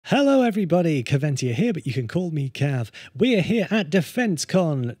Hello everybody, Caventia here, but you can call me Cav. We're here at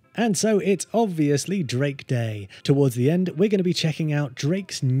DEFENSECON, and so it's obviously Drake Day. Towards the end, we're going to be checking out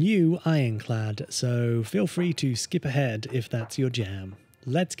Drake's new Ironclad, so feel free to skip ahead if that's your jam.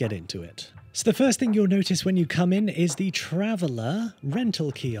 Let's get into it. So the first thing you'll notice when you come in is the Traveller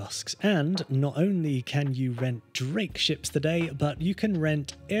rental kiosks, and not only can you rent Drake ships today, but you can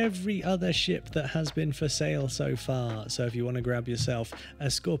rent every other ship that has been for sale so far. So if you want to grab yourself a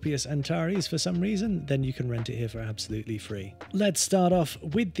Scorpius Antares for some reason, then you can rent it here for absolutely free. Let's start off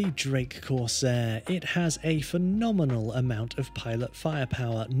with the Drake Corsair. It has a phenomenal amount of pilot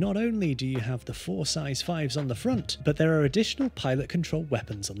firepower. Not only do you have the 4 size 5s on the front, but there are additional pilot control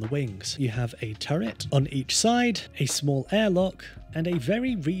weapons on the wings. You have a turret on each side, a small airlock, and a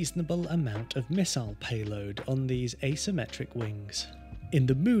very reasonable amount of missile payload on these asymmetric wings. In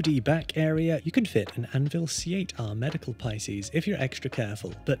the moody back area, you can fit an Anvil C8R Medical Pisces if you're extra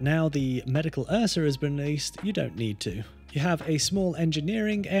careful, but now the Medical Ursa has been released, you don't need to. You have a small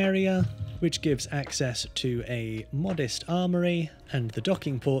engineering area, which gives access to a modest armory and the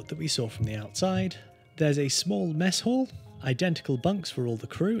docking port that we saw from the outside. There's a small mess hall, identical bunks for all the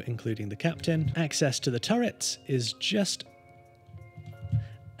crew, including the captain. Access to the turrets is just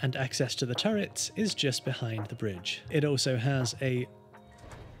behind the bridge. It also has a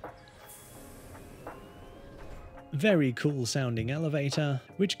very cool sounding elevator,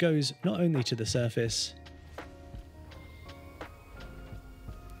 which goes not only to the surface,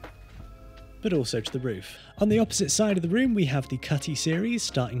 but also to the roof. On the opposite side of the room, we have the Cutty series,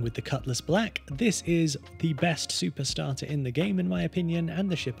 starting with the Cutlass Black. This is the best super starter in the game, in my opinion, and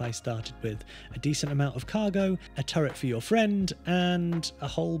the ship I started with. A decent amount of cargo, a turret for your friend, and a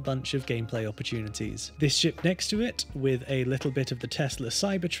whole bunch of gameplay opportunities. This ship next to it, with a little bit of the Tesla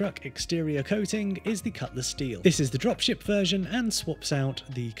Cybertruck exterior coating, is the Cutlass Steel. This is the dropship version and swaps out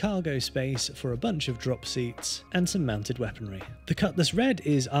the cargo space for a bunch of drop seats and some mounted weaponry. The Cutlass Red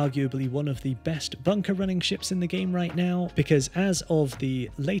is arguably one of the best bunker running ships in the game right now, because as of the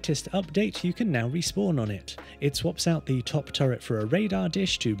latest update, you can now respawn on it. It swaps out the top turret for a radar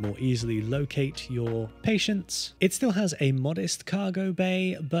dish to more easily locate your patients. It still has a modest cargo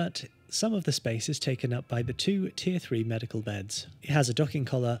bay, but some of the space is taken up by the 2 tier 3 medical beds. It has a docking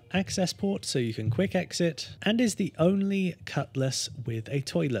collar access port so you can quick exit, and is the only Cutlass with a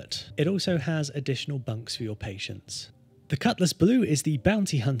toilet. It also has additional bunks for your patients. The Cutlass Blue is the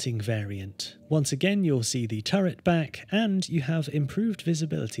bounty hunting variant. Once again, you'll see the turret back, and you have improved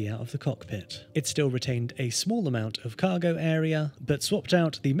visibility out of the cockpit. It still retained a small amount of cargo area, but swapped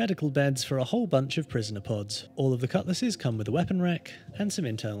out the medical beds for a whole bunch of prisoner pods. All of the Cutlasses come with a weapon rack and some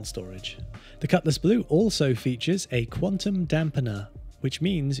internal storage. The Cutlass Blue also features a quantum dampener, which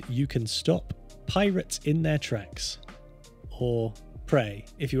means you can stop pirates in their tracks. Or prey,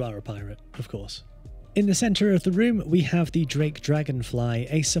 if you are a pirate, of course. In the centre of the room, we have the Drake Dragonfly,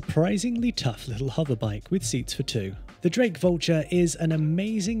 a surprisingly tough little hoverbike with seats for 2. The Drake Vulture is an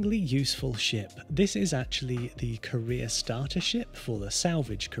amazingly useful ship. This is actually the career starter ship for the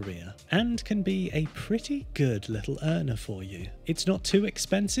salvage career, and can be a pretty good little earner for you. It's not too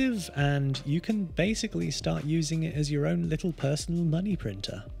expensive, and you can basically start using it as your own little personal money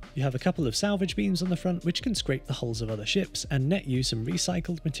printer. You have a couple of salvage beams on the front which can scrape the hulls of other ships and net you some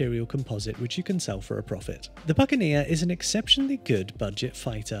recycled material composite which you can sell for a profit. The Buccaneer is an exceptionally good budget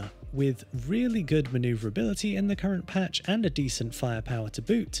fighter, with really good maneuverability in the current patch and a decent firepower to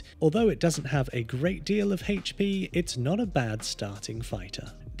boot. Although it doesn't have a great deal of HP, it's not a bad starting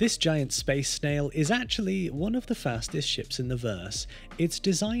fighter. This giant space snail is actually one of the fastest ships in the verse. It's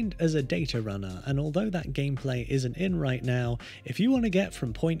designed as a data runner, and although that gameplay isn't in right now, if you want to get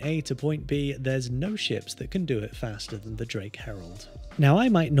from point A to point B, there's no ships that can do it faster than the Drake Herald. Now, I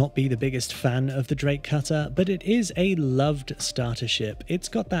might not be the biggest fan of the Drake Cutter, but it is a loved starter ship. It's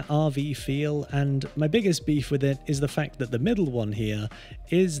got that RV feel, and my biggest beef with it is the fact that the middle one here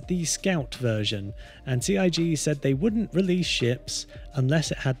is the Scout version, and CIG said they wouldn't release ships unless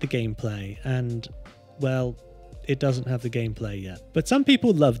it had the gameplay, and, well, it doesn't have the gameplay yet. But some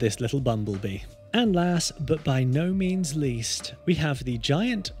people love this little bumblebee. And last, but by no means least, we have the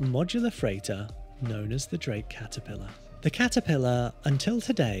giant modular freighter known as the Drake Caterpillar. The Caterpillar, until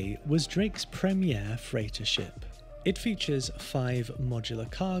today, was Drake's premier freighter ship. It features 5 modular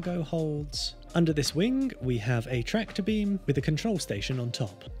cargo holds. Under this wing, we have a tractor beam with a control station on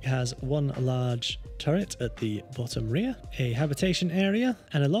top. It has 1 large turret at the bottom rear, a habitation area,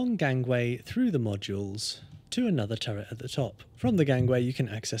 and a long gangway through the modules to another turret at the top. From the gangway, you can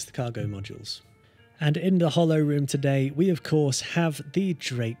access the cargo modules. And in the Hollow Room today, we of course have the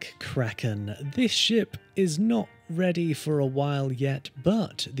Drake Kraken. This ship is not ready for a while yet,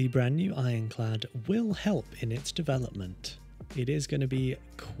 but the brand new Ironclad will help in its development. It is going to be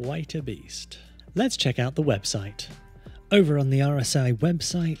quite a beast. Let's check out the website. Over on the RSI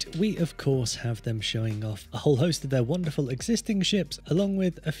website, we of course have them showing off a whole host of their wonderful existing ships, along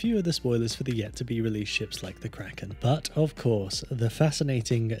with a few of the spoilers for the yet to be released ships like the Kraken. But of course, the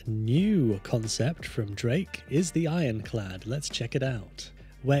fascinating new concept from Drake is the Ironclad. Let's check it out.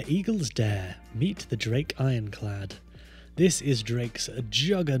 Where eagles dare, meet the Drake Ironclad. This is Drake's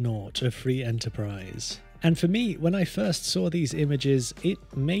juggernaut of free enterprise. And for me, when I first saw these images, it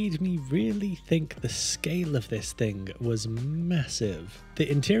made me really think the scale of this thing was massive. The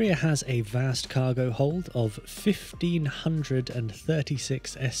interior has a vast cargo hold of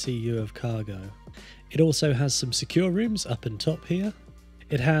 1,536 SCU of cargo. It also has some secure rooms up and top here.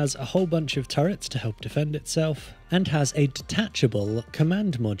 It has a whole bunch of turrets to help defend itself, and has a detachable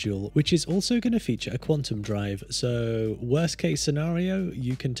command module, which is also going to feature a quantum drive. So worst case scenario,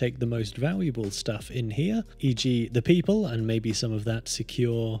 you can take the most valuable stuff in here, e.g. the people and maybe some of that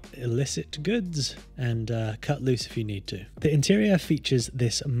secure illicit goods, and cut loose if you need to. The interior features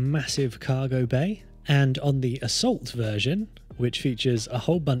this massive cargo bay, and on the assault version, which features a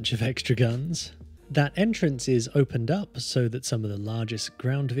whole bunch of extra guns, that entrance is opened up so that some of the largest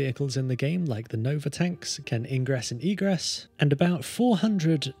ground vehicles in the game, like the Nova tanks, can ingress and egress, and about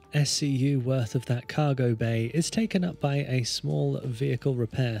 400 SCU worth of that cargo bay is taken up by a small vehicle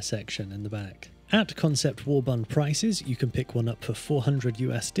repair section in the back. At concept WARBOND prices, you can pick one up for 400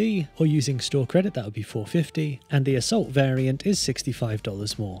 USD, or using store credit that would be 450, and the assault variant is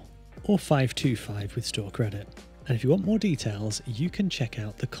 $65 more, or 525 with store credit. And if you want more details, you can check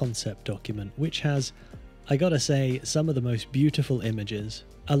out the concept document, which has, I gotta say, some of the most beautiful images,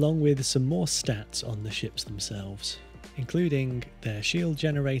 along with some more stats on the ships themselves, including their shield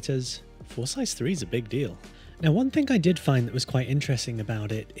generators. Foresize 3 is a big deal. Now, one thing I did find that was quite interesting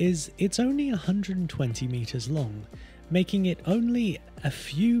about it is it's only 120 meters long, making it only a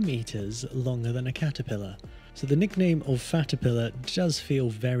few meters longer than a Caterpillar. So the nickname of Fatterpillar does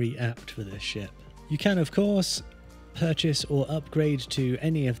feel very apt for this ship. You can, of course, purchase or upgrade to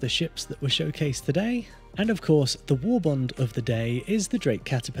any of the ships that were showcased today. And of course, the WARBOND of the day is the Drake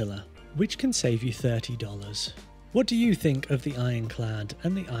Caterpillar, which can save you $30. What do you think of the Ironclad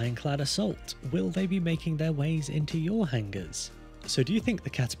and the Ironclad Assault? Will they be making their ways into your hangars? So do you think the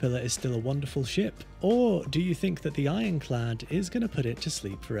Caterpillar is still a wonderful ship? Or do you think that the Ironclad is going to put it to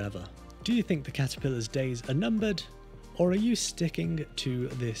sleep forever? Do you think the Caterpillar's days are numbered? Or are you sticking to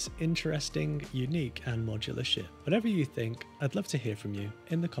this interesting, unique and modular ship? Whatever you think, I'd love to hear from you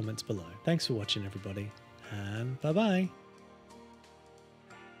in the comments below. Thanks for watching, everybody, and bye-bye.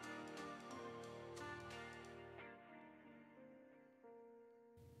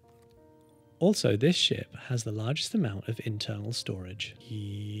 Also, this ship has the largest amount of internal storage.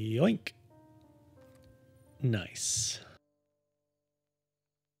 Yoink! Nice.